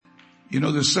You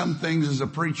know, there's some things as a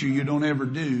preacher you don't ever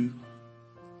do.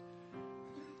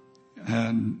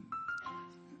 And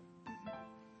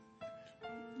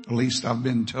at least I've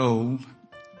been told.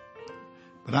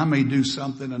 But I may do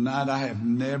something tonight I have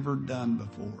never done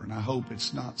before, and I hope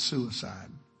it's not suicide.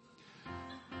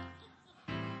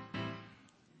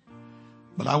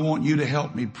 But I want you to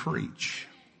help me preach.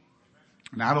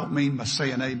 And I don't mean by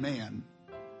saying amen,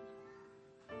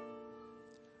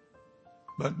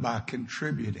 but by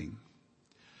contributing.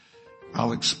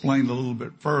 I'll explain a little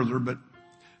bit further, but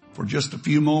for just a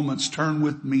few moments, turn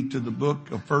with me to the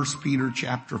book of 1 Peter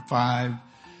chapter 5.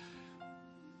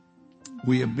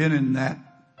 We have been in that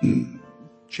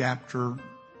chapter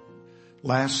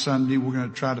last Sunday. We're going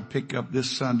to try to pick up this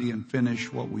Sunday and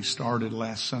finish what we started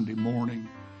last Sunday morning.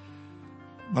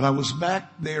 But I was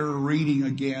back there reading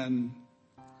again,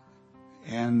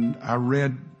 and I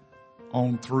read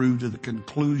on through to the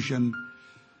conclusion,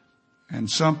 and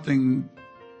something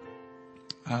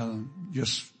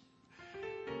just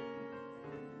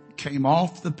came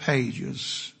off the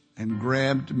pages and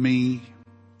grabbed me,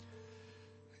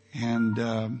 and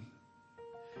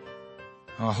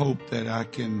I hope that I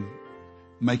can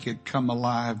make it come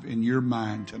alive in your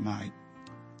mind tonight.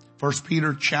 1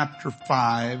 Peter chapter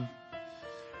 5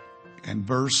 and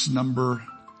verse number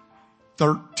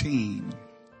 13.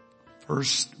 1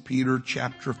 Peter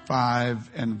chapter 5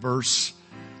 and verse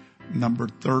number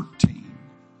 13.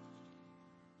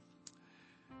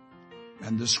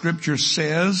 And the scripture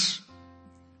says,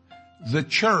 the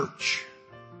church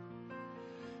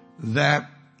that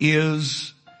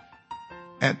is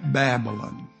at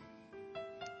Babylon,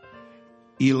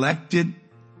 elected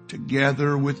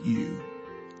together with you,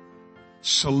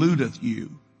 saluteth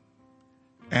you,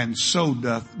 and so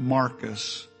doth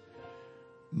Marcus,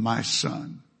 my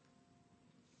son.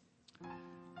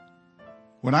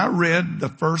 When I read the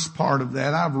first part of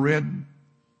that, I've read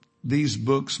these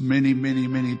books many, many,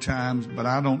 many times, but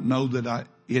I don't know that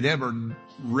it ever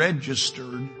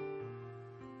registered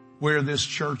where this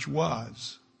church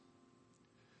was.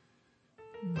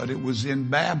 But it was in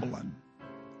Babylon.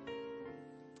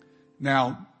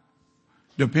 Now,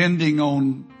 depending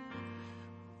on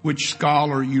which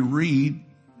scholar you read,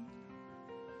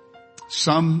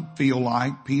 some feel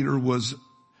like Peter was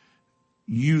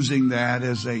using that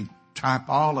as a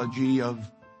typology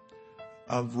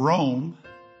of Rome.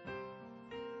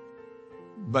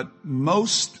 But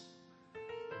most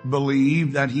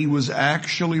believe that he was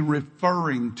actually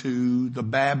referring to the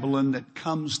Babylon that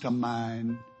comes to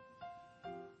mind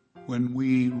when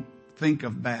we think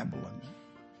of Babylon.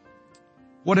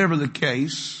 Whatever the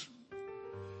case,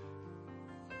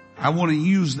 I want to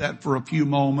use that for a few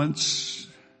moments,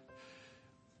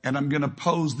 and I'm going to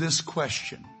pose this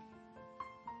question.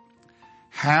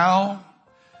 How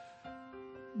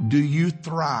do you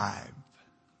thrive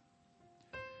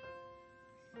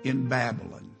in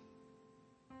Babylon?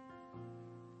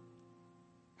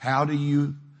 How do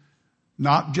you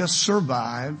not just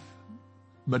survive,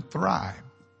 but thrive?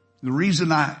 The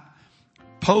reason I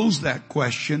pose that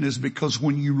question is because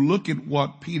when you look at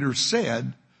what Peter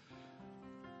said,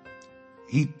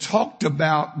 he talked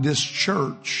about this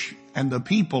church and the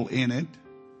people in it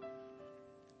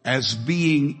as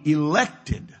being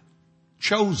elected,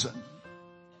 chosen.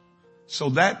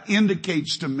 So that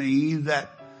indicates to me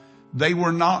that they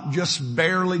were not just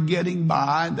barely getting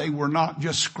by. They were not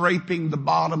just scraping the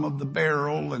bottom of the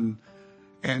barrel and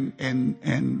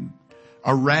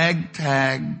a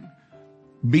ragtag,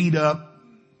 beat up,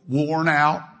 worn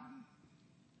out,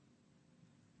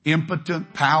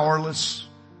 impotent, powerless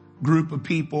group of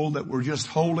people that were just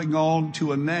holding on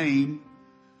to a name,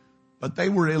 but they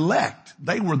were elect.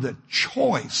 They were the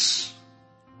choice.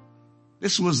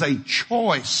 This was a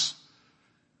choice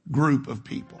group of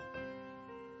people.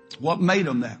 What made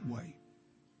them that way?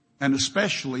 And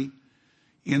especially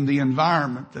in the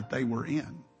environment that they were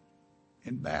in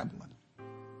Babylon.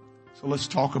 So let's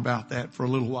talk about that for a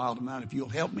little while tonight. If you'll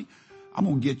help me, I'm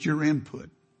going to get your input,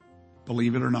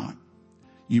 believe it or not.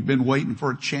 You've been waiting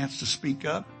for a chance to speak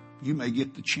up. You may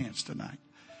get the chance tonight.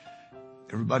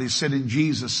 Everybody said in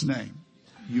Jesus' name.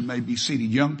 You may be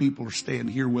seated. Young people are staying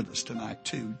here with us tonight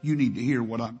too. You need to hear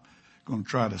what I'm going to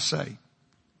try to say.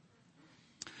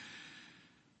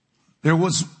 There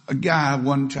was a guy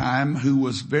one time who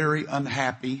was very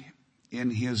unhappy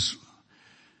in his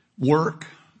work,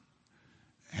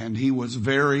 and he was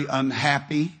very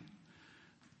unhappy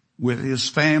with his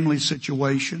family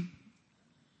situation.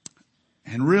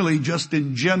 And really, just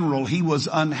in general, he was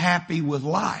unhappy with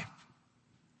life.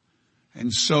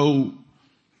 And so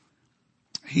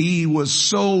he was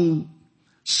so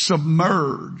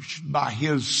submerged by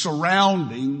his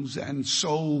surroundings and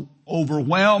so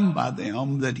overwhelmed by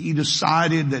them that he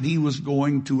decided that he was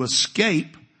going to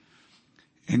escape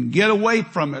and get away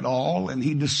from it all. And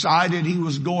he decided he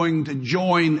was going to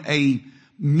join a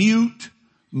mute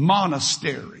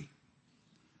monastery.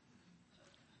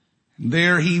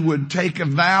 There he would take a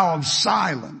vow of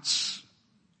silence.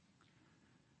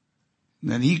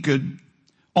 That he could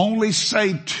only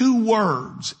say 2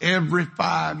 words every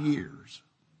 5 years.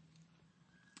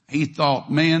 He thought,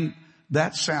 man,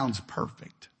 that sounds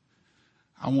perfect.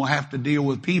 I won't have to deal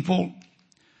with people.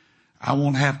 I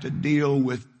won't have to deal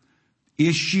with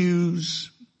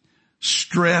issues,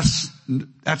 stress.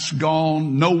 That's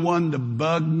gone. No one to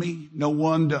bug me. No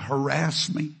one to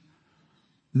harass me.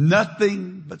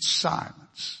 Nothing but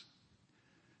silence.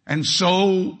 And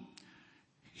so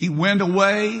he went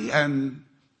away, and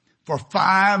for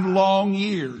 5 long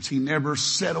years he never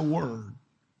said a word.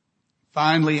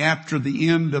 Finally, after the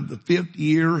end of the 5th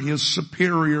year, his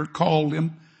superior called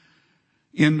him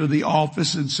into the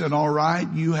office and said, all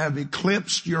right, you have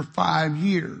eclipsed your 5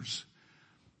 years.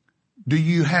 Do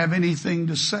you have anything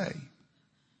to say?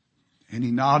 And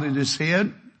he nodded his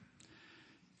head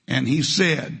and he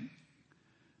said,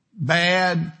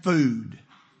 bad food.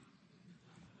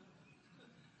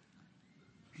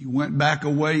 He went back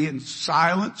away in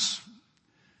silence,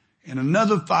 and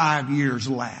another 5 years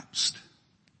lapsed.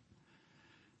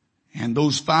 And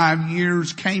those 5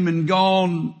 years came and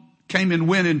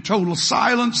went in total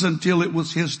silence until it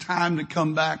was his time to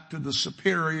come back to the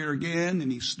superior again.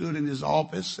 And he stood in his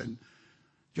office, and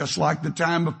just like the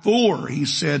time before, he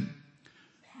said,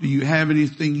 do you have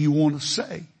anything you want to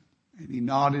say? And he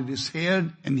nodded his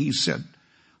head and he said,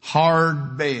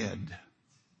 hard bed.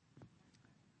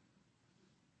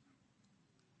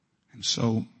 And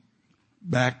so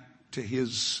back to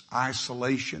his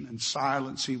isolation and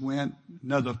silence he went.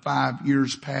 Another 5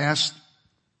 years passed.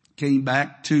 Came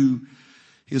back to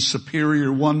his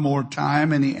superior one more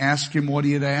time, and he asked him what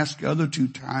he had asked other 2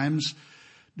 times.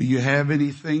 Do you have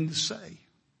anything to say?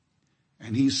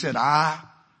 And he said, I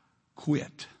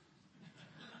quit.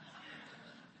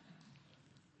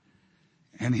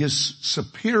 And his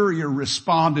superior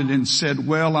responded and said,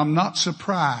 well, I'm not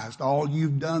surprised. All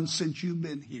you've done since you've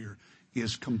been here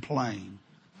is complain.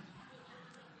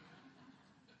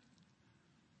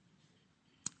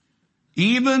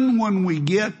 Even when we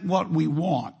get what we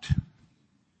want,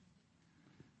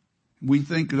 we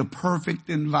think of the perfect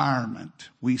environment,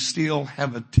 we still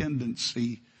have a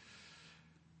tendency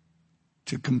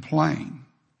to complain.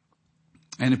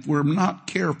 And if we're not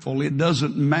careful, it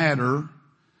doesn't matter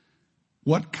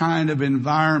what kind of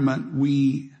environment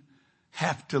we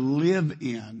have to live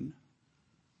in.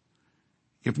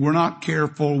 If we're not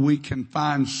careful, we can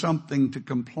find something to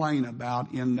complain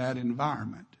about in that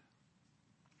environment.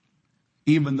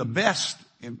 Even the best,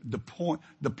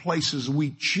 the places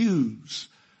we choose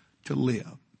to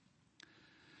live.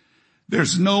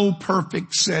 There's no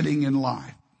perfect setting in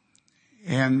life.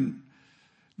 And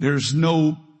there's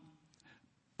no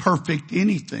perfect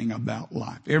anything about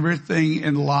life. Everything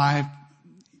in life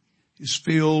is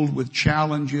filled with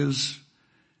challenges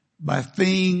by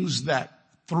things that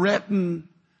threaten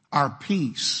our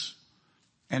peace,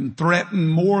 and threaten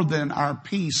more than our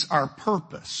peace, our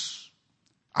purpose,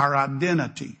 our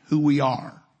identity, who we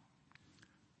are.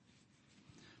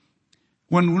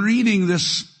 When reading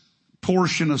this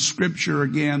portion of scripture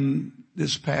again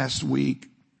this past week,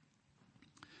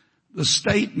 the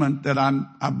statement that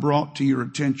I brought to your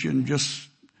attention just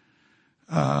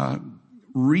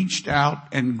reached out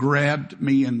and grabbed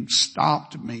me and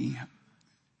stopped me.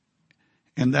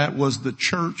 And that was the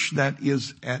church that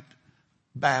is at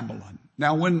Babylon.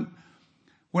 Now when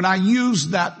I use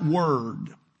that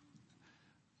word,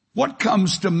 what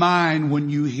comes to mind when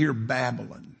you hear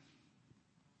Babylon?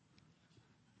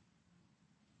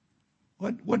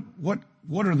 What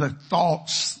are the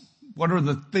thoughts? What are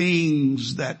the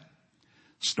things that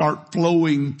start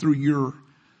flowing through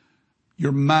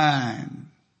your mind?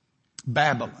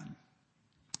 Babylon.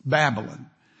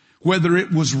 Whether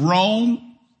it was Rome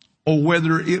or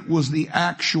whether it was the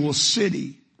actual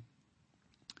city,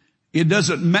 it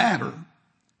doesn't matter.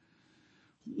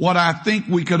 What I think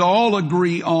we could all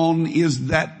agree on is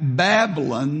that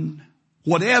Babylon,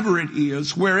 whatever it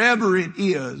is, wherever it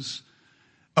is,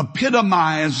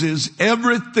 epitomizes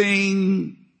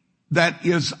everything that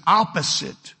is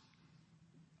opposite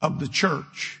of the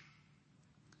church.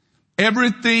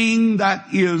 Everything that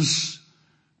is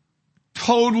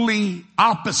totally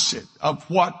opposite of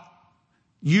what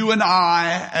you and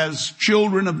I as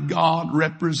children of God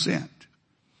represent.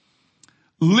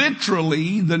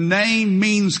 Literally, the name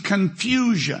means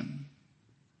confusion.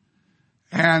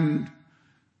 And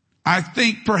I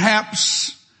think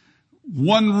perhaps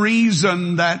one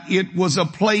reason that it was a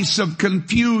place of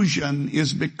confusion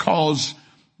is because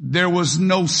there was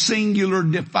no singular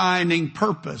defining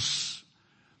purpose.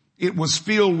 It was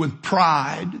filled with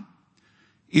pride.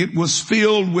 It was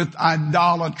filled with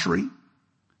idolatry.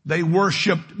 They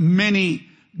worshiped many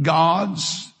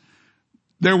gods.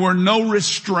 There were no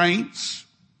restraints.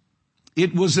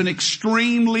 It was an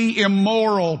extremely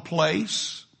immoral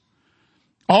place.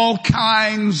 All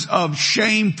kinds of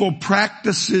shameful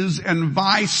practices and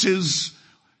vices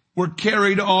were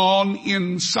carried on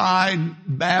inside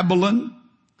Babylon.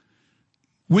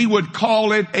 We would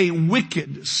call it a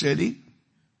wicked city.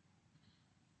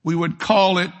 We would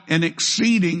call it an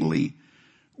exceedingly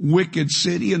wicked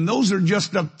city. And those are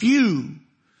just a few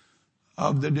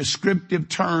of the descriptive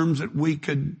terms that we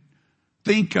could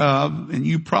think of, and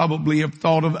you probably have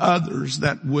thought of others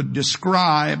that would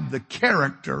describe the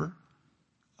character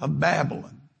of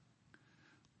Babylon,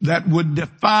 that would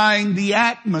define the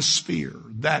atmosphere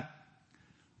that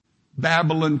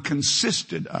Babylon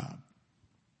consisted of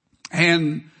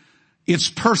and its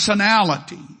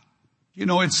personality. You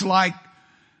know, it's like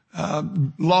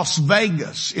Las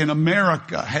Vegas in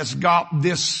America has got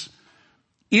this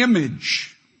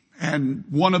image, and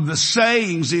one of the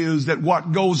sayings is that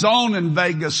what goes on in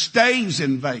Vegas stays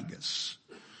in Vegas,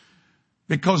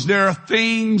 because there are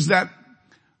things that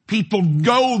people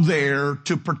go there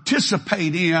to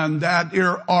participate in that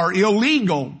are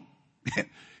illegal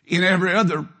in every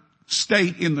other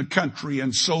state in the country.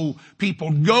 And so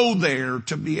people go there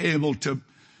to be able to,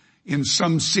 in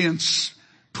some sense,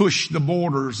 push the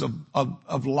borders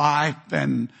of life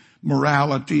and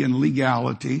morality and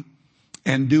legality,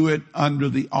 and do it under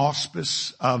the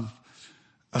auspice of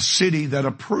a city that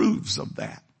approves of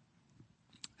that.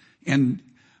 And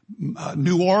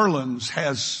New Orleans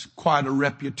has quite a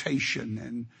reputation,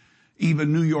 and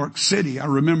even New York City. I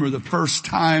remember the first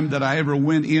time that I ever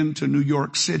went into New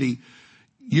York City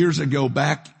years ago,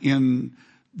 back in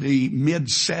the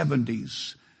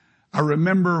mid-70s. I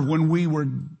remember when we were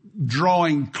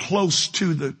drawing close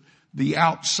to the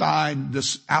outside,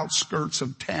 the outskirts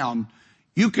of town,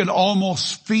 you could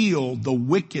almost feel the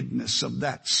wickedness of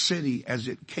that city as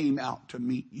it came out to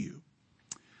meet you.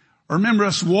 I remember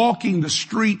us walking the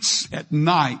streets at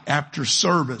night after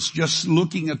service, just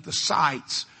looking at the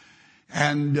sights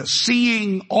and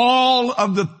seeing all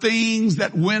of the things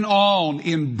that went on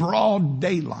in broad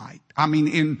daylight. I mean,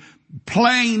 in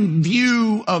plain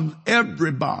view of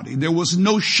everybody. There was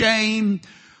no shame.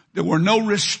 There were no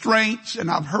restraints.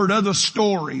 And I've heard other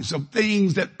stories of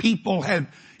things that people had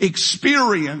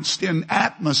experienced in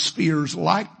atmospheres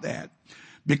like that,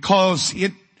 because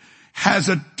it has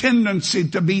a tendency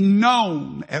to be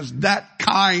known as that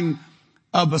kind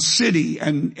of a city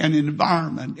and an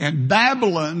environment. And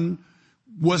Babylon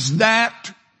was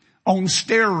that on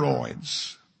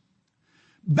steroids.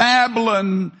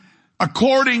 Babylon,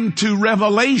 according to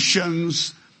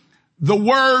Revelations, the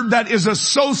word that is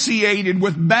associated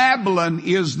with Babylon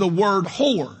is the word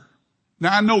whore.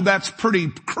 Now I know that's pretty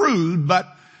crude, but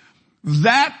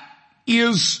that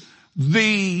is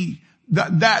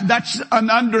that's an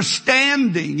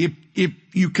understanding. If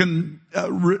you can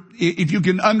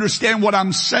understand what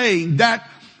I'm saying,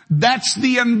 that's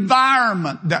the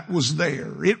environment that was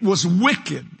there. It was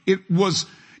wicked. It was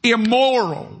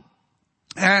immoral.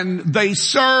 And they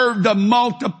served a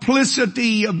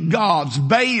multiplicity of gods,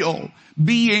 Baal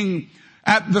being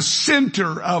at the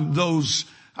center of those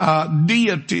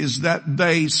deities that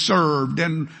they served.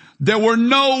 And there were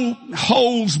no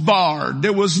holes barred.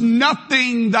 There was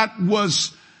nothing that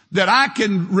I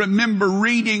can remember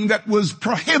reading that was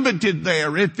prohibited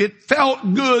there. If it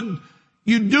felt good,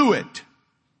 you do it.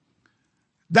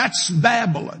 That's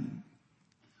Babylon.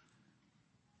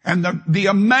 And the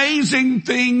amazing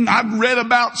thing, I've read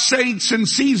about saints in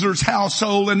Caesar's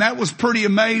household, and that was pretty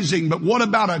amazing. But what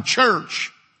about a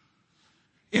church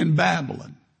in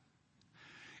Babylon?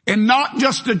 And not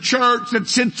just a church that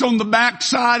sits on the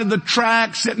backside of the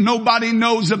tracks that nobody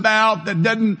knows about, that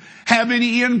doesn't have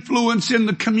any influence in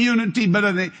the community, but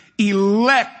an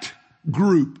elect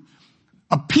group.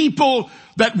 A people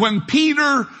that when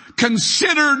Peter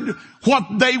considered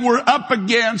what they were up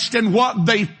against and what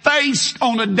they faced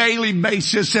on a daily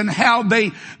basis and how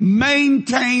they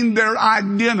maintained their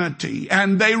identity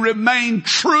and they remained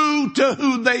true to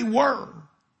who they were,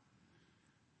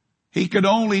 he could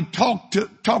only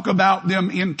talk about them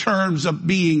in terms of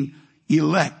being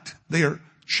elect. They're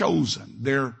chosen.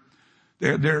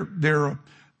 It's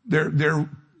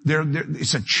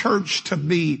a church to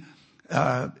be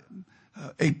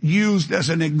used as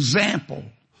an example.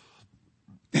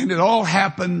 And it all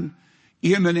happened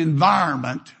in an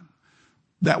environment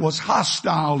that was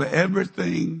hostile to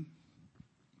everything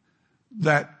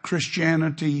that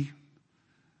Christianity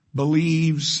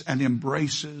believes and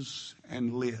embraces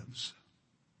and lives.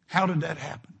 How did that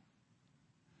happen?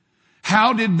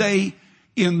 How did they,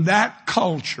 in that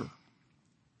culture,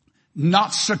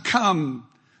 not succumb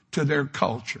to their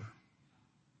culture?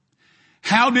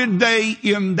 How did they,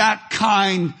 in that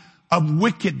kind of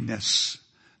wickedness,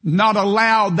 not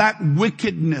allow that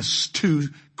wickedness to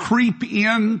creep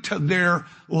into their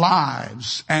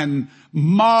lives and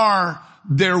mar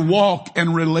their walk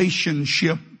and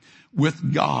relationship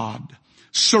with God?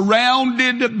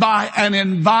 Surrounded by an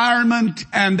environment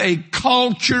and a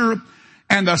culture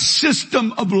and a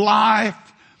system of life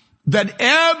that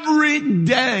every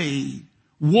day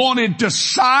wanted to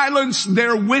silence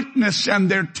their witness and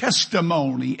their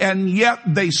testimony, and yet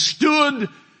they stood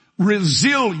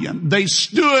resilient. They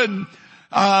stood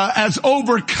as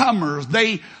overcomers.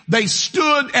 They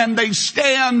stood and they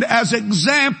stand as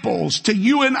examples to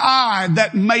you and I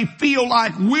that may feel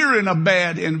like we're in a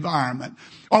bad environment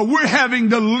or we're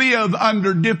having to live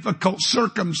under difficult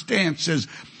circumstances.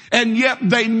 And yet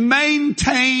they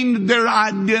maintained their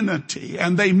identity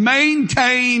and they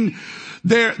maintained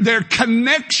their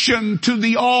connection to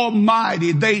the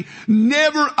Almighty. They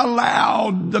never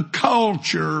allowed the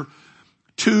culture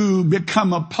to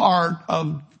become a part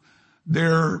of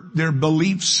their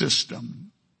belief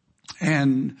system.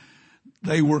 And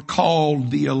they were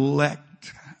called the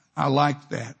elect. I like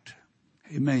that.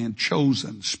 Amen.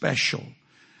 Chosen, special.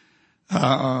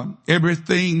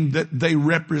 Everything that they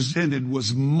represented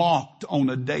was mocked on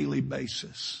a daily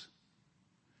basis.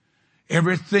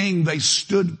 Everything they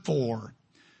stood for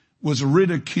was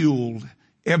ridiculed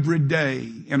every day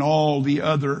in all the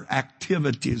other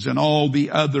activities and all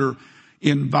the other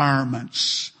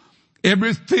environments.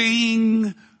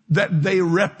 Everything that they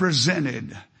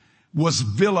represented was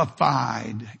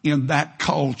vilified in that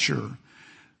culture.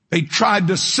 They tried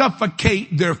to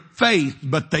suffocate their faith,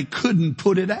 but they couldn't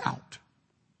put it out.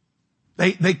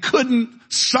 They couldn't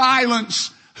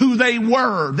silence who they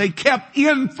were. They kept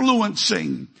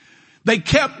influencing. They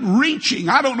kept reaching.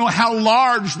 I don't know how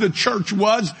large the church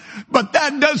was, but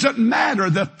that doesn't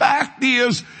matter. The fact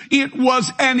is, it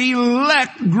was an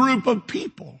elect group of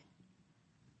people.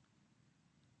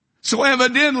 So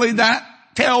evidently that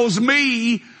tells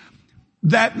me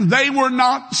that they were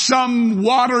not some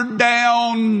watered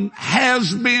down,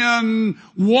 has-been,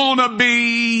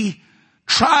 wannabe,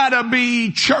 try to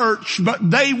be church,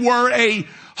 but they were a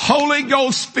Holy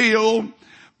Ghost filled,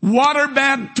 water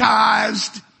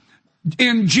baptized,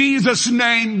 in Jesus'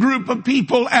 name group of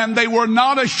people, and they were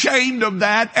not ashamed of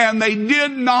that, and they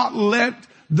did not let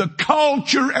the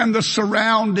culture and the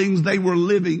surroundings they were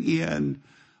living in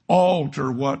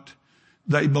alter what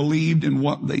they believed and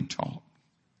what they taught.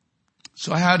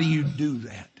 So how do you do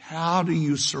that? How do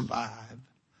you survive?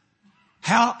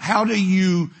 How do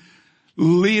you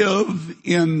live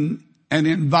in an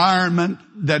environment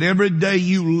that every day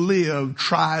you live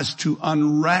tries to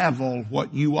unravel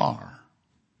what you are?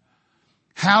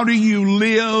 How do you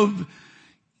live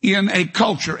in a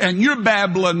culture? And your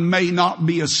Babylon may not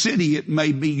be a city. It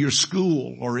may be your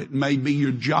school, or it may be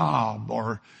your job,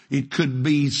 or it could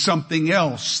be something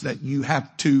else that you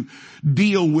have to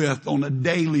deal with on a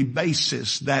daily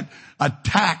basis that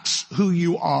attacks who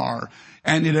you are,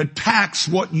 and it attacks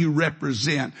what you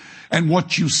represent and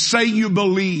what you say you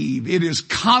believe. It is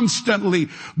constantly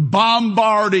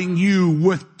bombarding you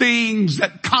with things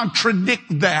that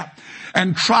contradict that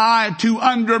and try to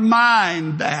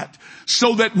undermine that,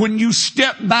 so that when you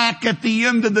step back at the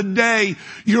end of the day,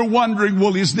 you're wondering,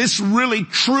 well, is this really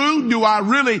true? Do I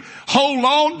really hold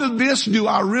on to this? Do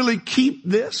I really keep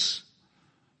this?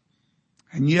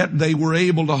 And yet they were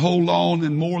able to hold on,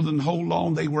 and more than hold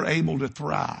on, they were able to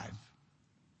thrive.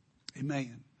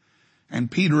 Amen.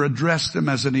 And Peter addressed them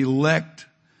as an elect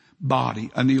body,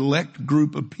 an elect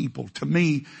group of people. To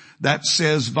me, that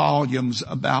says volumes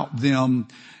about them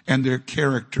and their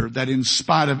character, that in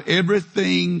spite of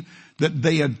everything that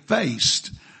they had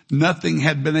faced, nothing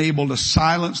had been able to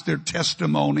silence their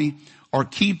testimony or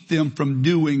keep them from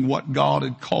doing what God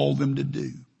had called them to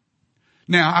do.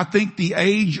 Now, I think the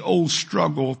age-old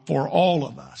struggle for all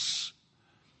of us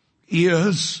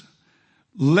is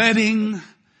letting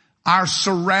our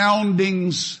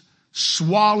surroundings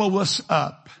swallow us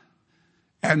up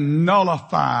and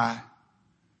nullify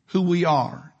who we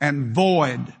are and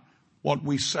void what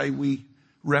we say we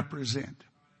represent.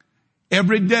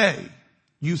 Every day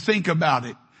you think about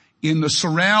it in the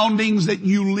surroundings that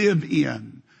you live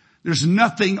in. There's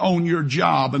nothing on your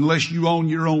job, unless you own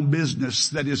your own business,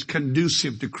 that is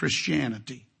conducive to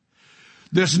Christianity.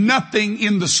 There's nothing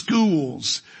in the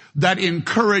schools that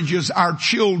encourages our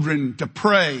children to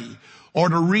pray or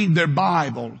to read their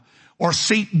Bible or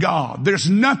seek God. There's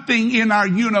nothing in our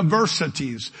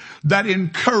universities that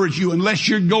encourage you, unless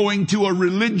you're going to a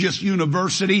religious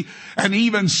university, and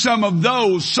even some of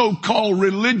those so-called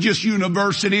religious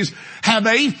universities have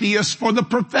atheists for the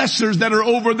professors that are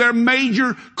over their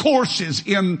major courses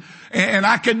and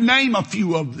I could name a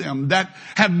few of them that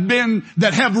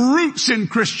have roots in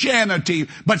Christianity,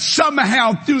 but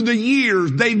somehow through the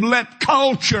years they've let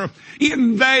culture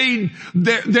invade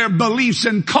their beliefs,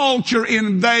 and culture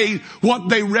invade what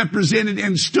they represented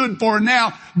and stood for.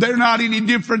 Now they're not any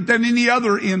different than any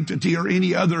other entity or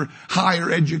any other higher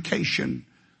education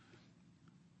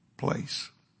place.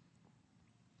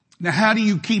 Now, how do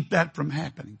you keep that from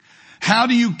happening? How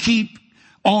do you keep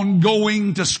on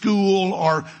going to school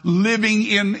or living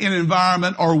in an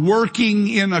environment or working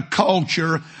in a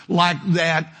culture like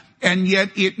that, and yet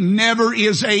it never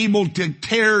is able to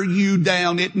tear you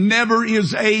down? It never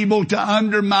is able to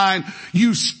undermine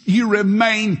you. You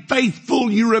remain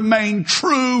faithful. You remain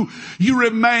true. You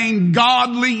remain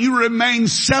godly. You remain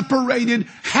separated.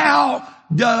 How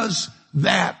does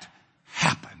that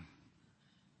happen?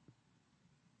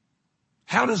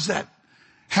 How does that,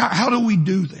 how do we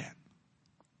do that?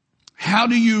 How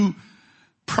do you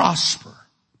prosper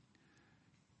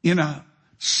in a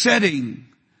setting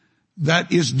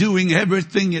that is doing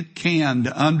everything it can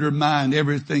to undermine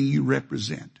everything you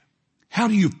represent? How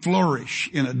do you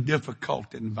flourish in a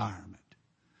difficult environment?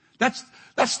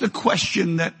 That's the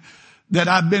question that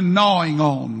I've been gnawing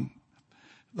on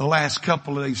the last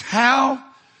couple of days. How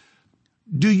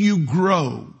do you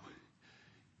grow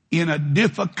in a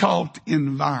difficult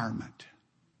environment?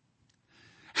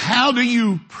 How do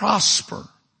you prosper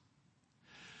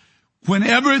when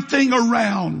everything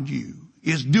around you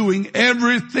is doing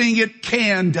everything it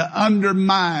can to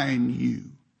undermine you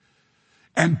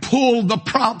and pull the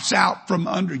props out from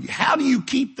under you? How do you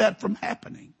keep that from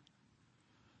happening?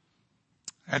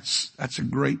 That's a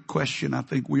great question I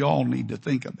think we all need to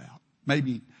think about.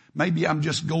 Maybe I'm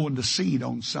just going to seed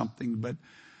on something, but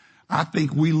I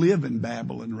think we live in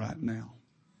Babylon right now.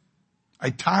 A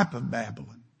type of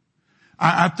Babylon.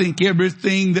 I think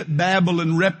everything that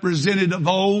Babylon represented of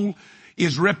old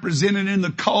is represented in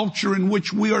the culture in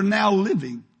which we are now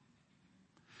living.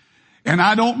 And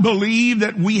I don't believe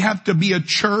that we have to be a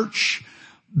church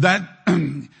that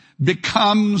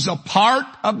becomes a part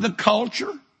of the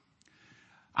culture.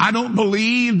 I don't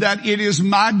believe that it is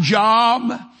my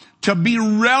job to be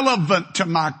relevant to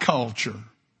my culture.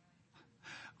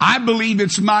 I believe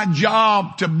it's my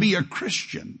job to be a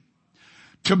Christian,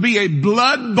 to be a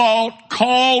blood-bought,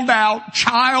 called out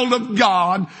child of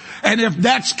God. And if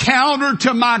that's counter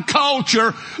to my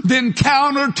culture, then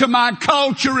counter to my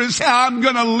culture is how I'm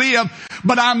going to live.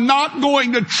 But I'm not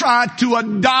going to try to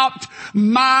adopt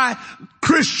my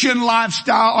Christian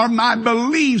lifestyle or my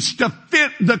beliefs to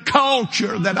fit the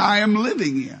culture that I am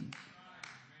living in.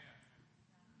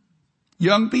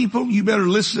 Young people, you better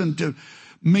listen to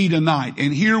me tonight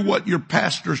and hear what your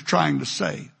pastor's trying to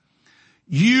say.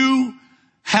 You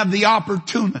have the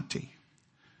opportunity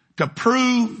to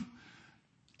prove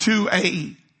to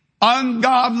a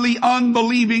ungodly,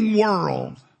 unbelieving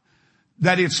world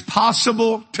that it's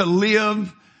possible to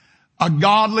live a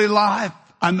godly life,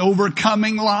 an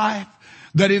overcoming life,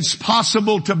 that it's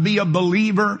possible to be a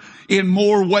believer in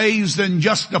more ways than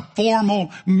just a formal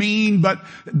mean, but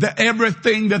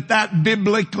everything that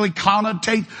biblically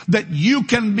connotates, that you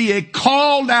can be a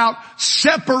called out,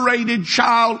 separated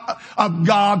child of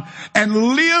God and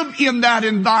live in that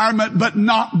environment, but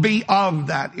not be of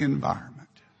that environment.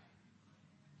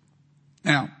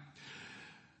 Now,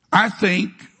 I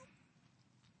think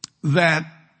that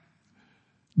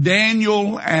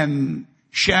Daniel and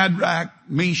Shadrach,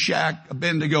 Meshach,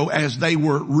 Abednego, as they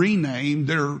were renamed,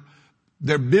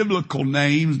 their biblical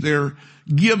names, their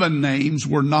given names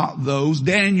were not those.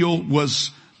 Daniel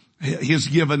was his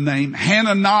given name.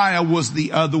 Hananiah was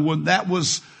the other one. That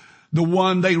was the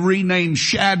one they renamed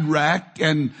Shadrach,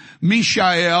 and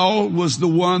Mishael was the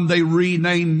one they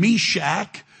renamed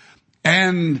Meshach,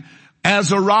 and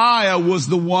Azariah was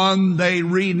the one they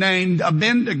renamed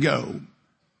Abednego.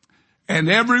 And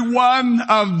every one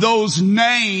of those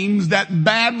names that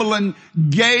Babylon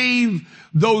gave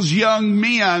those young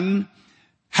men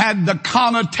had the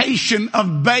connotation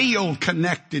of Baal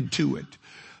connected to it.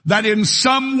 That in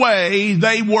some way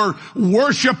they were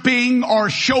worshiping or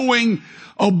showing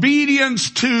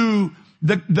obedience to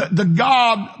the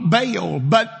god Baal.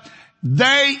 But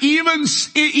they,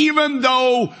 even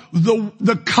though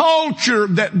the culture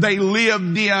that they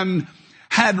lived in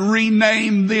had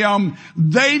renamed them,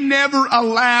 they never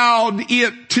allowed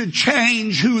it to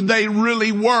change who they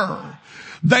really were.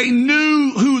 They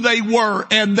knew who they were,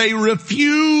 and they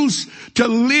refused to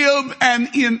live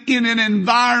in an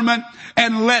environment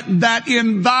and let that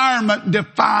environment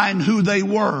define who they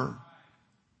were.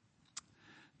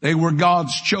 They were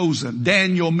God's chosen.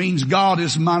 Daniel means God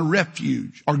is my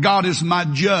refuge, or God is my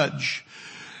judge.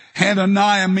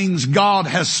 Hananiah means God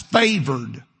has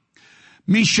favored.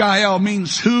 Mishael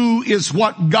means who is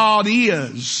what God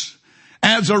is.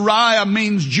 Azariah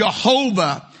means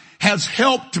Jehovah has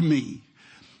helped me.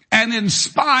 And in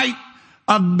spite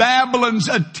of Babylon's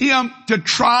attempt to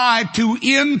try to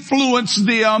influence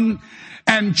them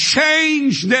and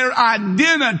change their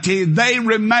identity, they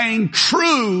remained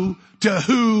true to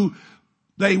who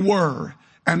they were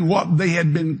and what they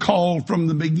had been called from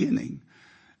the beginning.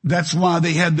 That's why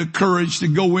they had the courage to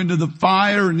go into the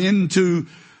fire and into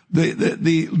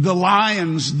the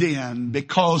lion's den,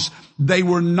 because they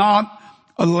were not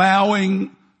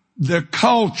allowing their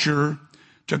culture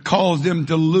to cause them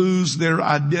to lose their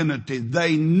identity.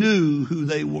 They knew who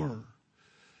they were.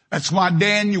 That's why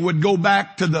Daniel would go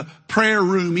back to the prayer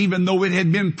room, even though it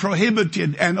had been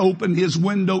prohibited, and open his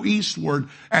window eastward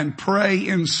and pray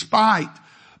in spite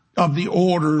of the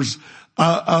orders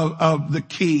of the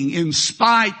king, in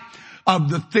spite of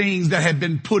the things that had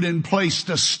been put in place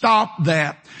to stop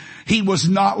that. He was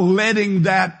not letting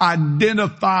that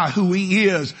identify who he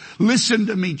is. Listen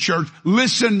to me, church.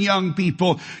 Listen, young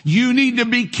people. You need to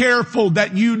be careful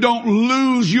that you don't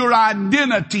lose your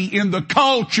identity in the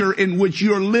culture in which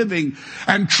you're living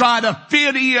and try to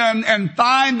fit in and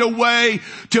find a way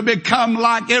to become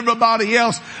like everybody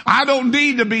else. I don't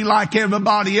need to be like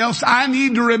everybody else. I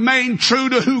need to remain true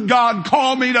to who God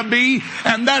called me to be,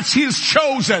 and that's His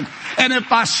chosen. And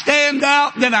if I stand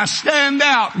out, then I stand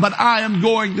out, but I am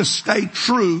going to stay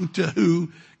true to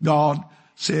who God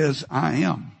says I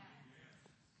am.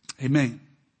 Amen.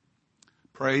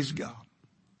 Praise God.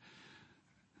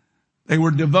 They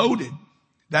were devoted.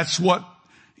 That's what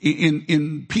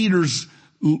in Peter's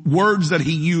words that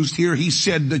he used here, he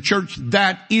said the church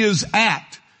that is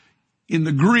at. In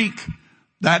the Greek,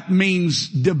 that means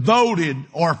devoted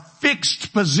or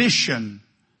fixed position.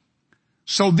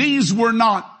 So these were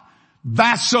not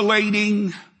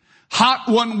vacillating, hot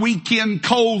one weekend,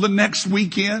 cold the next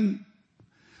weekend,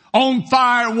 on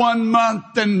fire one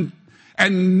month and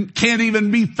can't even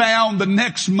be found the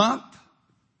next month.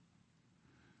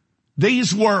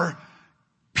 These were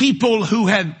people who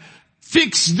had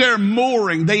fixed their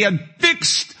mooring. They had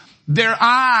fixed their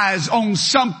eyes on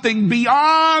something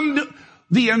beyond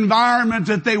the environment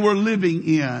that they were living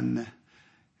in.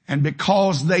 And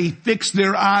because they fixed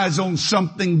their eyes on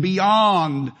something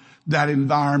beyond that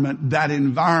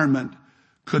environment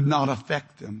could not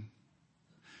affect them.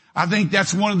 I think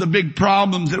that's one of the big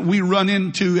problems that we run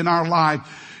into in our life,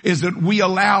 is that we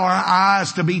allow our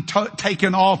eyes to be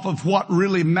taken off of what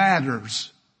really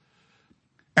matters.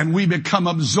 And we become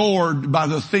absorbed by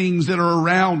the things that are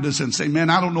around us and say, man,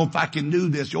 I don't know if I can do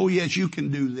this. Oh yes, you can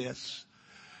do this.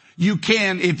 You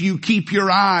can if you keep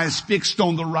your eyes fixed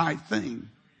on the right thing.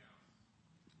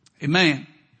 Amen.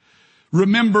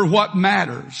 Remember what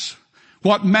matters.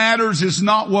 What matters is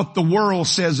not what the world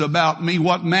says about me.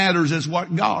 What matters is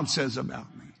what God says about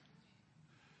me.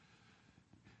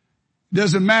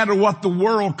 Doesn't matter what the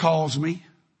world calls me.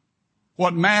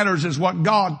 What matters is what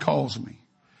God calls me.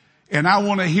 And I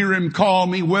want to hear Him call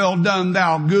me, well done,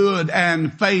 thou good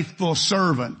and faithful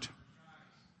servant.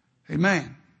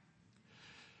 Amen.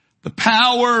 The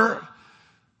power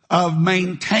of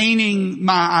maintaining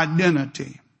my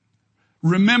identity.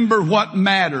 Remember what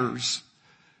matters.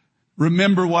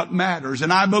 Remember what matters.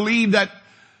 And I believe that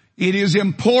it is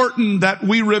important that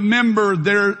we remember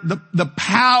the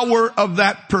power of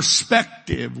that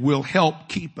perspective will help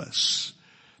keep us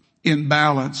in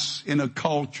balance in a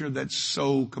culture that's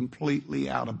so completely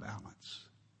out of balance.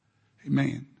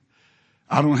 Amen.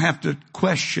 I don't have to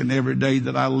question every day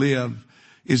that I live,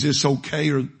 is this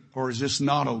okay or is this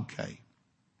not okay?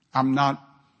 I'm not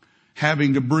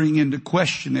having to bring into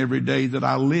question every day that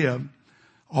I live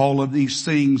all of these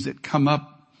things that come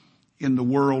up in the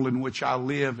world in which I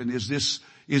live. And is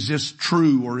this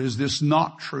true or is this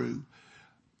not true?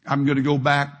 I'm going to go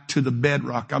back to the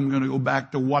bedrock. I'm going to go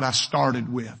back to what I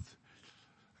started with.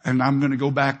 And I'm going to go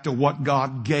back to what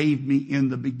God gave me in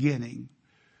the beginning.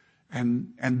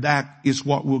 And that is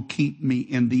what will keep me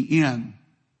in the end.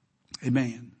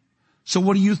 Amen. So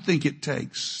what do you think it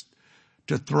takes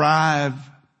to thrive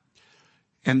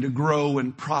and to grow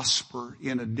and prosper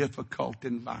in a difficult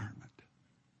environment?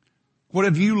 What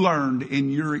have you learned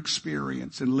in your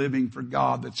experience in living for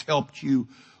God that's helped you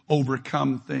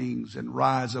overcome things and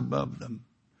rise above them.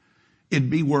 It'd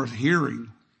be worth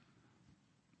hearing.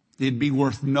 It'd be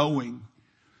worth knowing.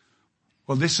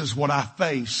 Well, this is what I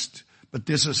faced, but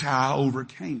this is how I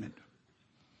overcame it.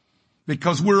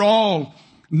 Because we're all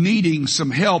needing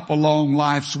some help along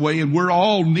life's way, and we're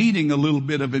all needing a little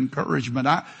bit of encouragement.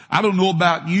 I don't know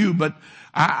about you, but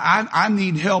I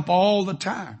need help all the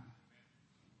time.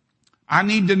 I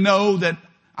need to know that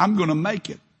I'm going to make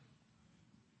it.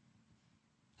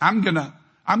 I'm going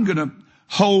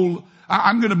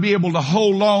to be able to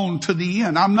hold on to the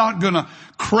end. I'm not going to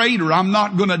crater. I'm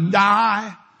not going to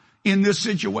die in this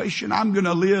situation. I'm going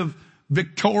to live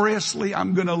victoriously.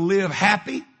 I'm going to live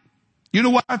happy. You know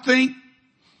what I think?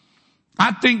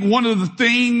 I think one of the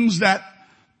things that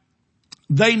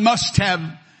they must have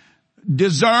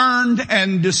discerned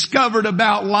and discovered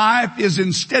about life is,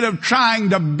 instead of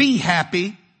trying to be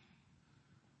happy,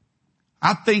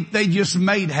 I think they just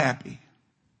made happy.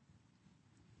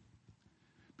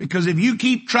 Because if you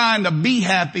keep trying to be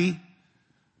happy,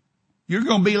 you're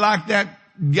going to be like that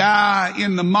guy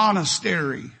in the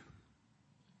monastery.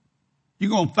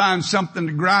 You're going to find something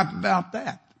to gripe about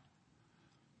that.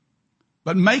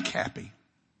 But make happy.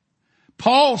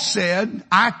 Paul said,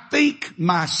 I think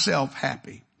myself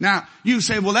happy. Now, you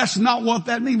say, well, that's not what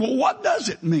that means. Well, what does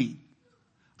it mean?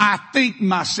 I think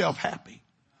myself happy.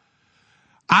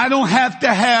 I don't have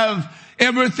to have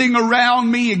everything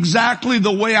around me exactly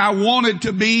the way I want it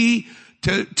to be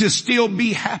to still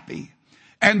be happy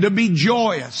and to be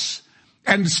joyous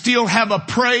and still have a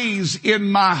praise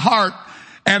in my heart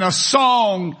and a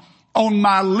song on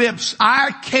my lips.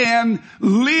 I can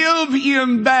live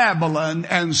in Babylon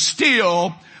and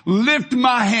still lift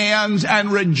my hands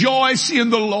and rejoice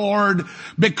in the Lord,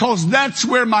 because that's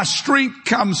where my strength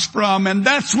comes from and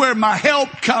that's where my help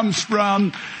comes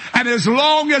from. And as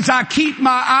long as I keep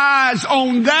my eyes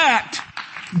on that,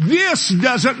 this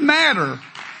doesn't matter.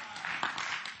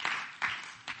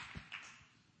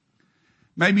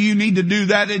 Maybe you need to do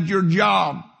that at your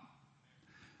job.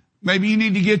 Maybe you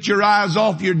need to get your eyes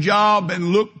off your job and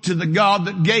look to the God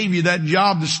that gave you that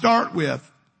job to start with.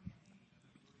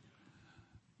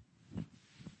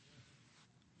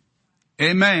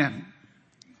 Amen.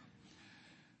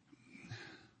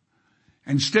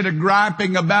 Instead of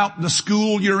griping about the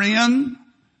school you're in,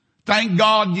 thank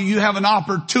God you have an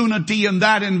opportunity in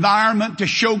that environment to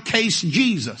showcase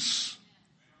Jesus.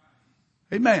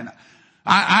 Amen.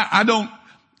 I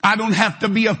don't have to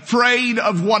be afraid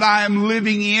of what I am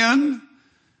living in.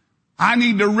 I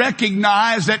need to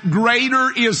recognize that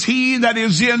greater is He that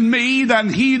is in me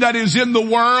than he that is in the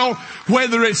world,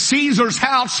 whether it's Caesar's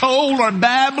household or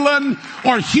Babylon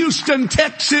or Houston,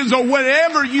 Texas, or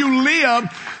wherever you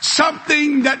live.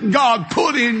 Something that God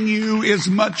put in you is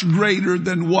much greater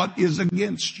than what is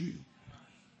against you.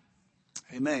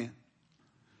 Amen.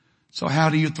 So how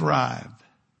do you thrive?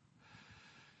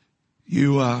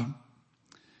 You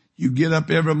get up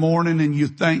every morning and you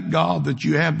thank God that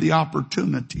you have the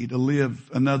opportunity to live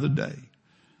another day.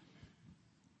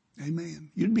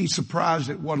 Amen. You'd be surprised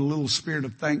at what a little spirit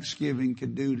of thanksgiving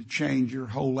can do to change your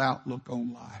whole outlook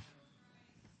on life.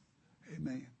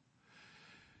 Amen.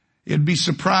 It'd be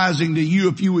surprising to you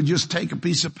if you would just take a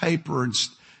piece of paper and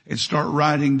start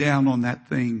writing down on that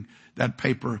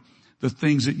paper, the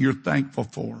things that you're thankful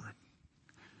for.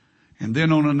 And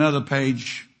then on another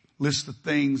page, list the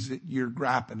things that you're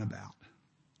griping about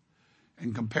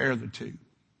and compare the two.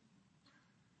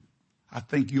 I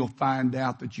think you'll find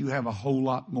out that you have a whole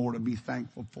lot more to be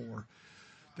thankful for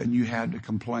than you had to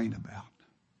complain about.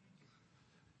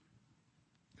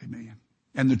 Amen.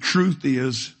 And the truth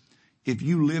is, if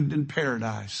you lived in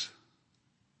paradise,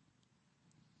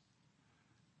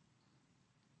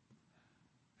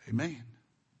 amen.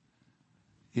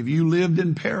 If you lived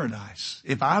in paradise,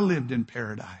 if I lived in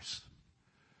paradise,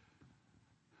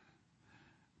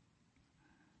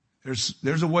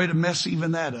 there's a way to mess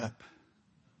even that up.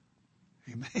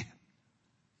 Amen.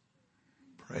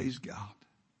 Praise God.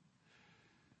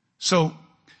 So,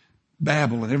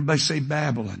 Babylon. Everybody say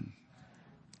Babylon.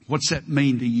 What's that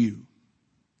mean to you?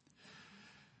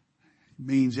 It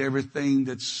means everything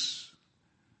that's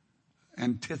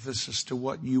antithesis to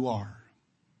what you are.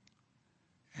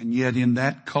 And yet in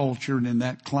that culture and in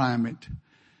that climate,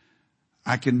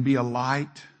 I can be a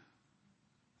light.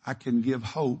 I can give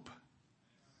hope.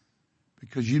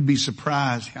 Because you'd be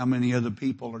surprised how many other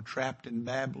people are trapped in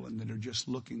Babylon that are just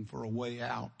looking for a way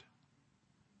out.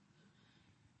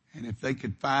 And if they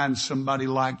could find somebody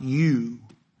like you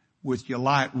with your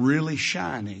light really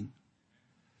shining,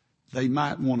 they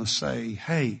might want to say,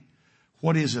 hey,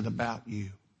 what is it about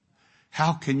you?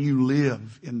 How can you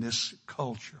live in this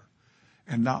culture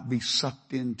and not be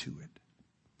sucked into it?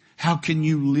 How can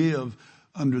you live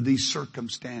under these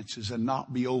circumstances and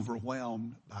not be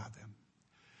overwhelmed by them?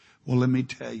 Well, let me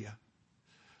tell you.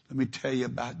 Let me tell you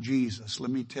about Jesus.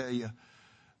 Let me tell you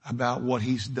about what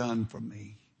He's done for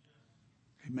me.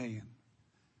 Amen.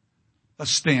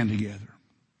 Let's stand together.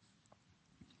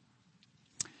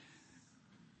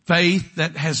 Faith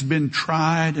that has been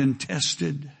tried and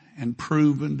tested and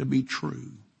proven to be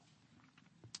true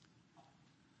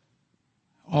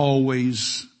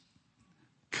always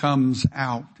comes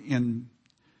out in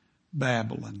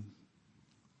Babylon.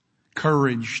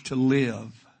 Courage to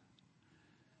live.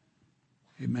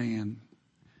 Amen.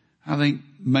 I think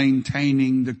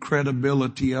maintaining the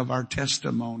credibility of our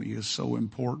testimony is so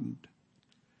important.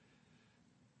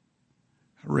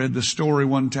 I read the story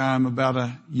one time about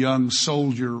a young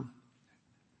soldier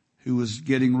who was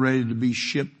getting ready to be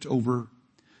shipped over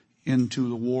into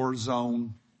the war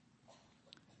zone.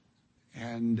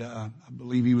 And I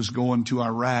believe he was going to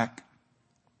Iraq.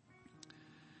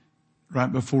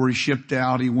 Right before he shipped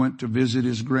out, he went to visit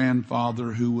his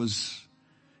grandfather who was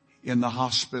in the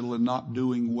hospital and not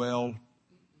doing well.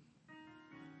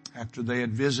 After they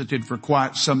had visited for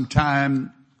quite some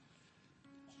time,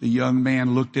 the young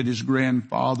man looked at his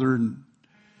grandfather and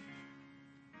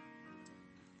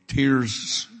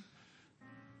tears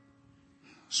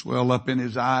swelled up in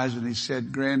his eyes, and he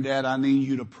said, "Granddad, I need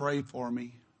you to pray for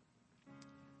me."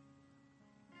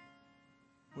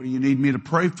 "What do you need me to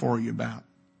pray for you about?"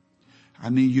 "I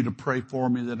need you to pray for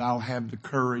me that I'll have the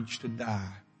courage to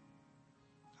die.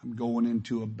 I'm going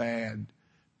into a bad,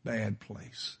 bad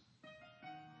place.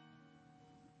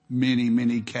 Many,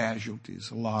 many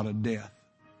casualties, a lot of death.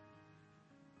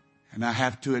 And I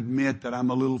have to admit that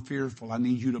I'm a little fearful. I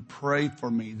need you to pray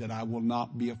for me that I will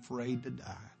not be afraid to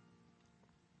die."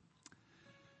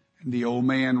 And the old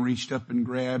man reached up and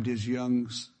grabbed his young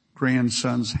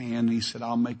grandson's hand, and he said,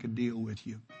 "I'll make a deal with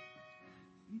you.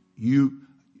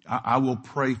 I will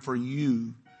pray for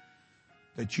you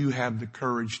that you have the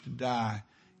courage to die.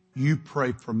 You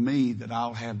pray for me that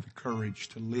I'll have the courage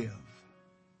to live."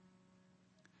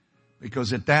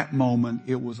 Because at that moment,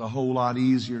 it was a whole lot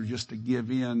easier just to give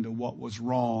in to what was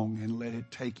wrong and let it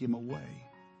take him away.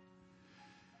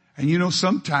 And you know,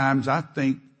 sometimes I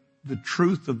think the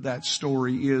truth of that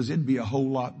story is it'd be a whole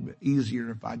lot easier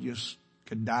if I just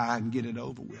could die and get it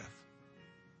over with.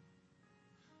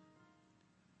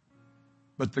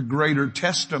 But the greater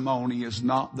testimony is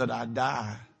not that I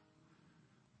die,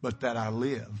 but that I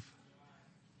live.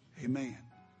 Amen.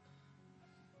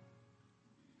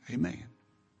 Amen.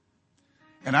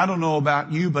 And I don't know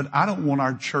about you, but I don't want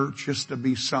our church just to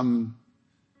be some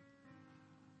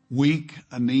weak,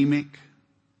 anemic,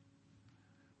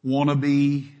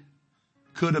 wannabe,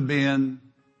 could have been,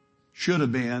 should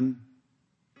have been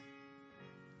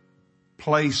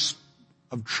place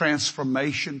of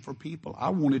transformation for people. I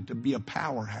want it to be a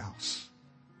powerhouse.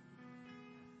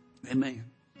 Amen.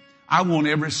 I want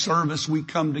every service we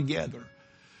come together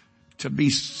to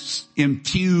be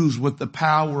infused with the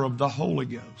power of the Holy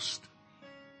Ghost.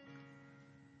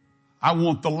 I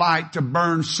want the light to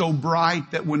burn so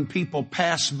bright that when people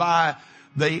pass by,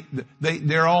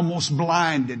 they're almost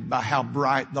blinded by how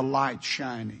bright the light's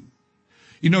shining.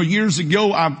 You know, years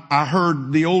ago, I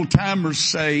heard the old timers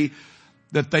say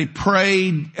that they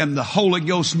prayed and the Holy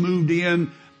Ghost moved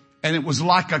in, and it was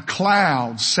like a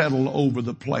cloud settled over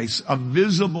the place, a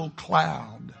visible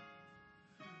cloud.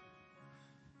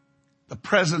 The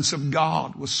presence of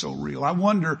God was so real. I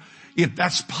wonder if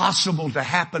that's possible to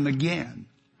happen again.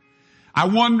 I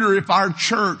wonder if our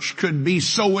church could be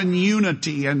so in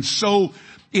unity and so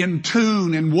in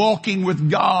tune and walking with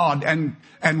God and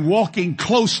walking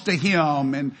close to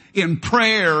Him and in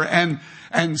prayer and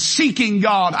seeking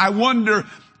God. I wonder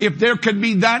if there could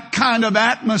be that kind of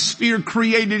atmosphere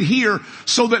created here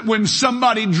so that when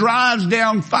somebody drives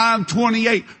down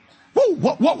 528, whoa,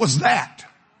 what was that?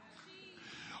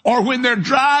 Or when they're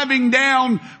driving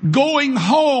down, going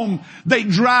home, they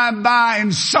drive by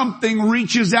and something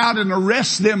reaches out and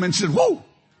arrests them and says, whoa,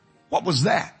 what was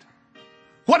that?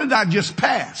 What did I just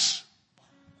pass?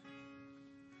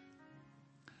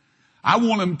 I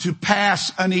want them to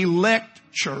pass an elect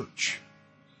church.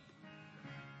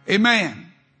 Amen.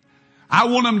 I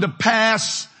want them to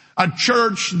pass a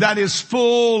church that is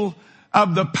full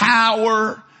of the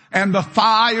power and the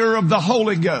fire of the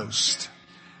Holy Ghost.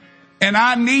 And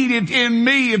I need it in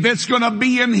me. If it's going to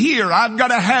be in here, I've got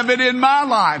to have it in my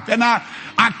life. And I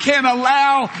can't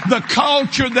allow the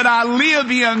culture that I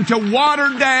live in to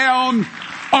water down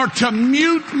or to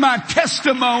mute my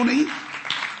testimony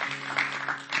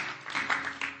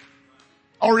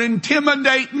or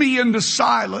intimidate me into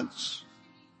silence.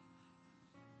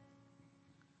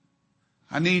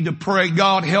 I need to pray,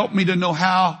 God, help me to know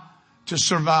how to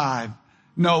survive.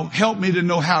 No, help me to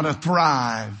know how to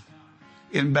thrive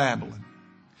in Babylon.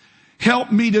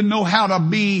 Help me to know how to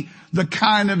be the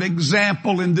kind of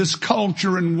example in this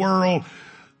culture and world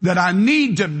that I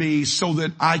need to be so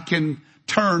that I can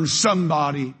turn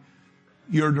somebody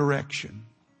your direction.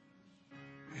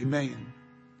 Amen.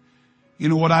 You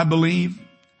know what I believe?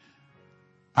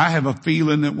 I have a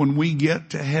feeling that when we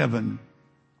get to heaven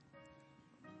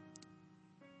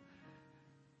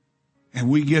and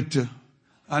we get to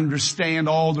understand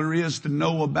all there is to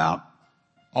know about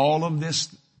all of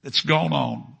this that's gone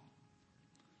on,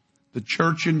 the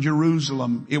church in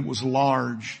Jerusalem, it was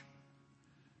large.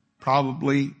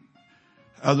 Probably,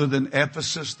 other than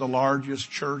Ephesus, the largest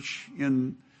church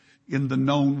in the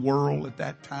known world at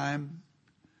that time.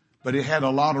 But it had a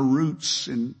lot of roots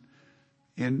in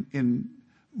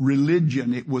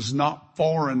religion. It was not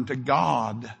foreign to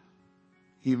God.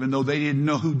 Even though they didn't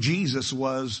know who Jesus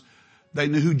was, they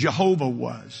knew who Jehovah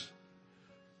was.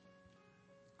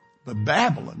 But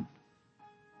Babylon,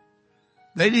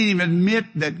 they didn't even admit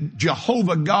that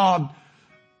Jehovah God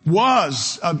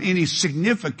was of any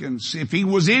significance. If he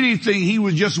was anything, he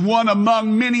was just one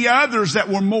among many others that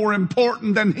were more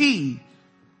important than he.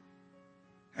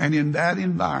 And in that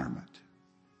environment,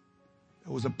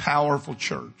 it was a powerful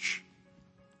church.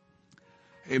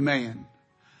 Amen.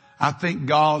 I think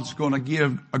God's going to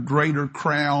give a greater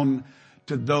crown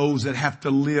to those that have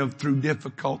to live through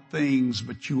difficult things,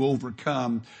 but you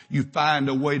overcome. You find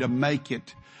a way to make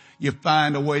it. You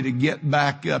find a way to get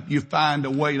back up. You find a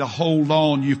way to hold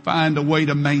on. You find a way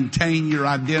to maintain your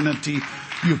identity.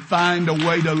 You find a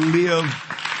way to live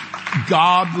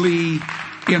godly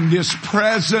in this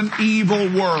present evil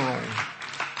world.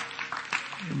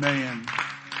 Amen.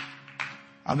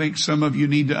 I think some of you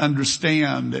need to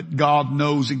understand that God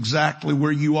knows exactly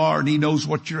where you are and he knows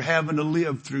what you're having to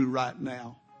live through right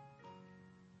now.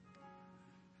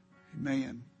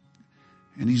 Amen.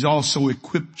 And he's also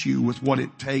equipped you with what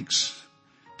it takes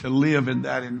to live in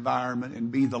that environment and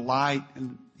be the light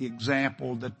and the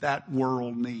example that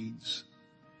world needs.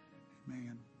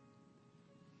 Amen.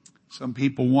 Some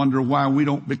people wonder why we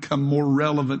don't become more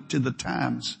relevant to the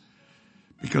times,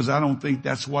 because I don't think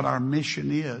that's what our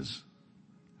mission is.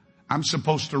 I'm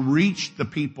supposed to reach the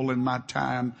people in my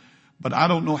time, but I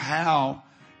don't know how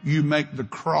you make the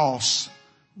cross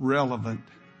relevant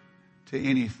to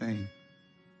anything.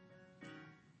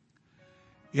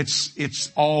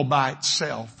 It's all by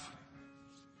itself.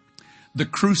 The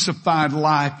crucified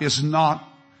life is not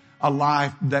a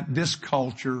life that this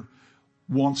culture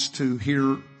wants to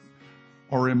hear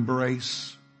or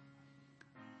embrace.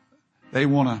 They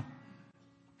want to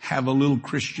have a little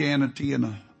Christianity and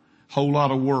a whole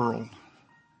lot of world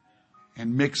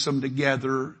and mix them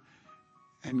together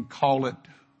and call it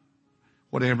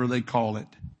whatever they call it.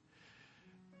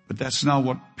 But that's not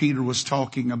what Peter was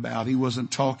talking about. He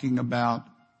wasn't talking about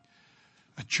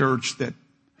a church that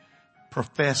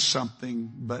professed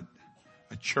something, but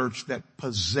a church that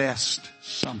possessed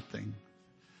something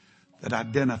that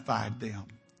identified them.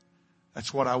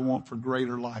 That's what I want for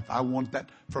greater life. I want that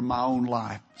for my own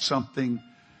life. Something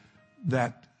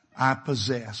that I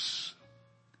possess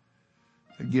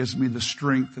that gives me the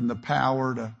strength and the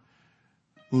power to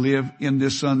live in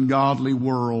this ungodly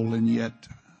world and yet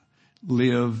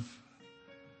live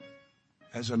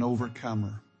as an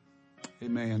overcomer.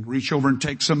 Amen. Reach over and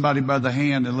take somebody by the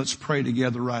hand and let's pray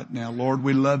together right now. Lord,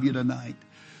 we love you tonight.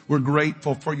 We're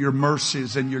grateful for your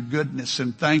mercies and your goodness,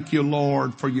 and thank you,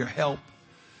 Lord, for your help.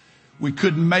 We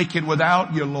couldn't make it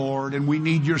without you, Lord, and we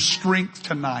need your strength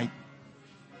tonight.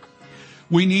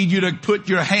 We need you to put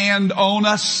your hand on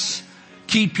us.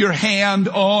 Keep your hand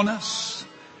on us.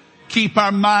 Keep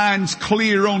our minds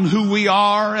clear on who we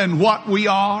are and what we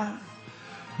are.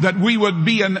 That we would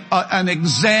be an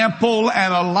example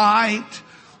and a light.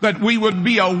 That we would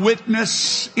be a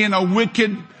witness in a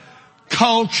wicked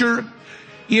culture,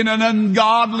 in an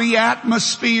ungodly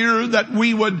atmosphere. That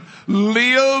we would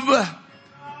live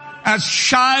as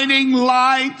shining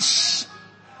lights.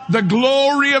 The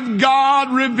glory of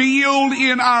God revealed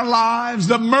in our lives.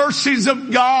 The mercies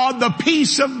of God. The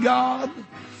peace of God.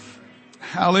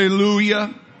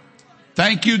 Hallelujah.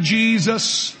 Thank you,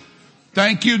 Jesus.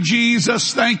 Thank you,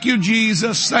 Jesus. Thank you,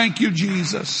 Jesus. Thank you,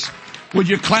 Jesus. Would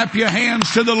you clap your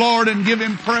hands to the Lord and give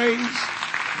him praise?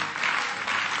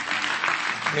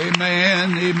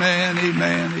 Amen. Amen.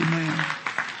 Amen. Amen.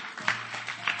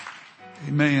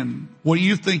 Amen. What do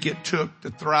you think it took to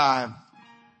thrive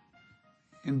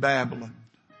in Babylon?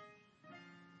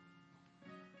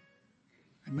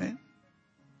 Amen.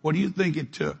 What do you think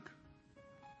it took?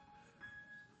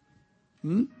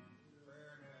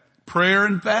 Prayer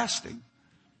and fasting.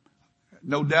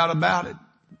 No doubt about it.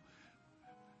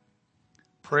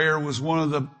 Prayer was one of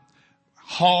the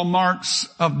hallmarks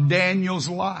of Daniel's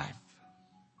life.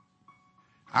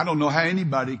 I don't know how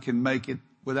anybody can make it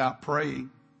without praying,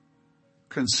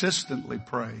 consistently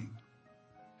praying.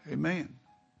 Amen.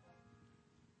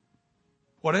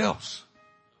 What else?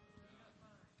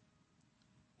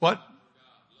 What?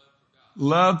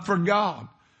 Love for God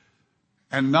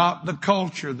and not the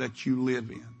culture that you live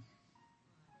in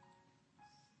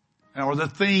or the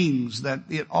things that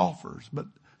it offers, but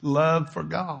love for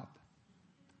God.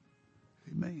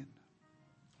 Amen.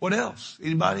 What else?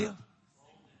 Anybody else?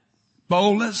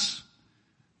 Boldness.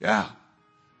 Yeah.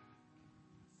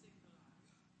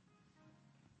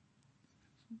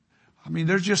 I mean,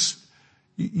 there's just,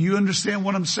 you understand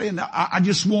what I'm saying? I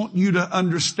just want you to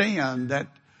understand that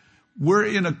we're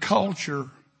in a culture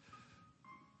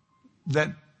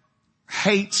that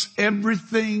hates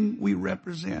everything we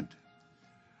represent.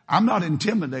 I'm not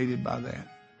intimidated by that.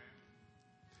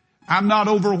 I'm not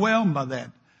overwhelmed by that.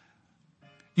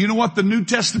 You know what? The New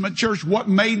Testament church, what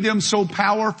made them so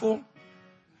powerful?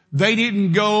 They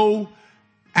didn't go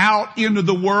out into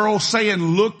the world saying,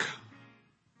 look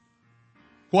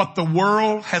what the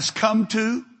world has come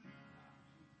to.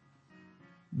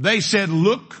 They said,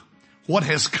 look what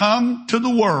has come to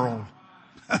the world.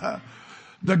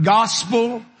 The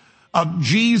gospel of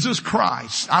Jesus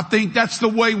Christ. I think that's the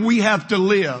way we have to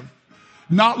live.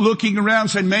 Not looking around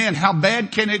saying, man, how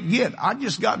bad can it get? I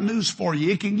just got news for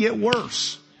you. It can get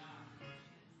worse.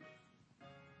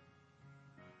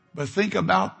 But think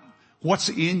about what's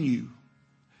in you.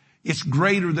 It's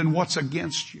greater than what's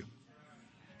against you.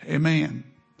 Amen.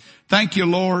 Thank you,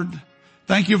 Lord.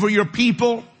 Thank you for your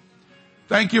people.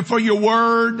 Thank you for your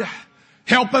word.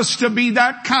 Help us to be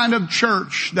that kind of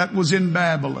church that was in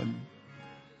Babylon.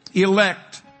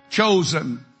 Elect,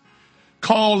 chosen,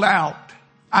 called out,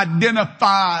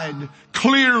 identified,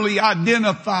 clearly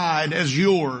identified as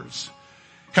yours.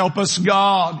 Help us,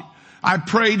 God. I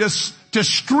pray to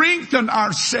strengthen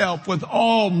ourselves with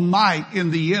all might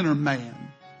in the inner man.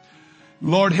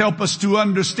 Lord, help us to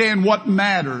understand what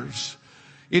matters.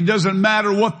 It doesn't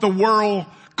matter what the world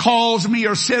calls me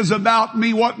or says about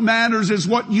me. What matters is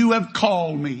what you have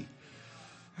called me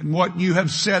and what you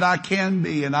have said I can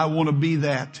be, and I want to be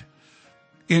that.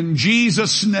 In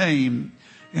Jesus' name.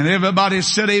 And everybody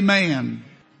said amen.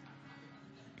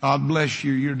 God bless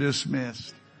you. You're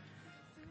dismissed.